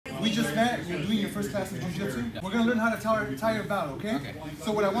We just met. You're doing your first class of jiu-jitsu. We're going to learn how to tie your belt, okay?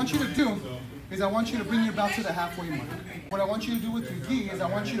 So what I want you to do is I want you to bring your belt to the halfway mark. What I want you to do with your gi is I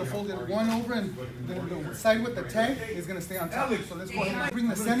want you to fold it one over, and the side with the tag is going to stay on top. So let's go ahead and bring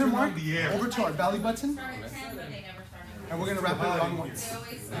the center mark over to our belly button. And we're going to wrap it around once.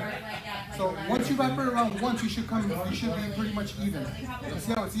 So once you wrap it around once, you should be pretty much even. You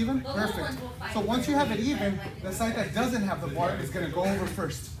see how it's even? Perfect. So once you have it even, the side that doesn't have the bar is going to go over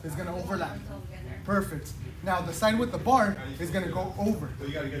first. It's going to overlap. Perfect. Now the side with the bar is going to go over.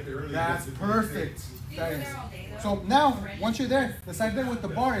 That's perfect. That is. So now, once you're there, the side there with the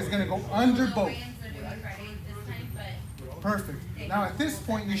bar is going to go under both. Perfect. Now at this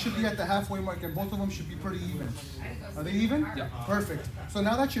point, you should be at the halfway mark, and both of them should be pretty even. Are they even? Yeah. Perfect. So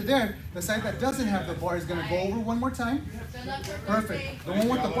now that you're there, the side that doesn't have the bar is going to go over one more time. Perfect. The one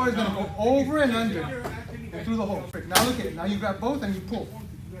with the bar is going to go over and under and through the hole. Perfect. Now look at it. Now you grab both and you pull.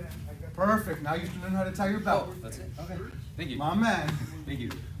 Perfect. Now you learn how to tie your belt. That's it. Okay. Thank you. My man. Thank you.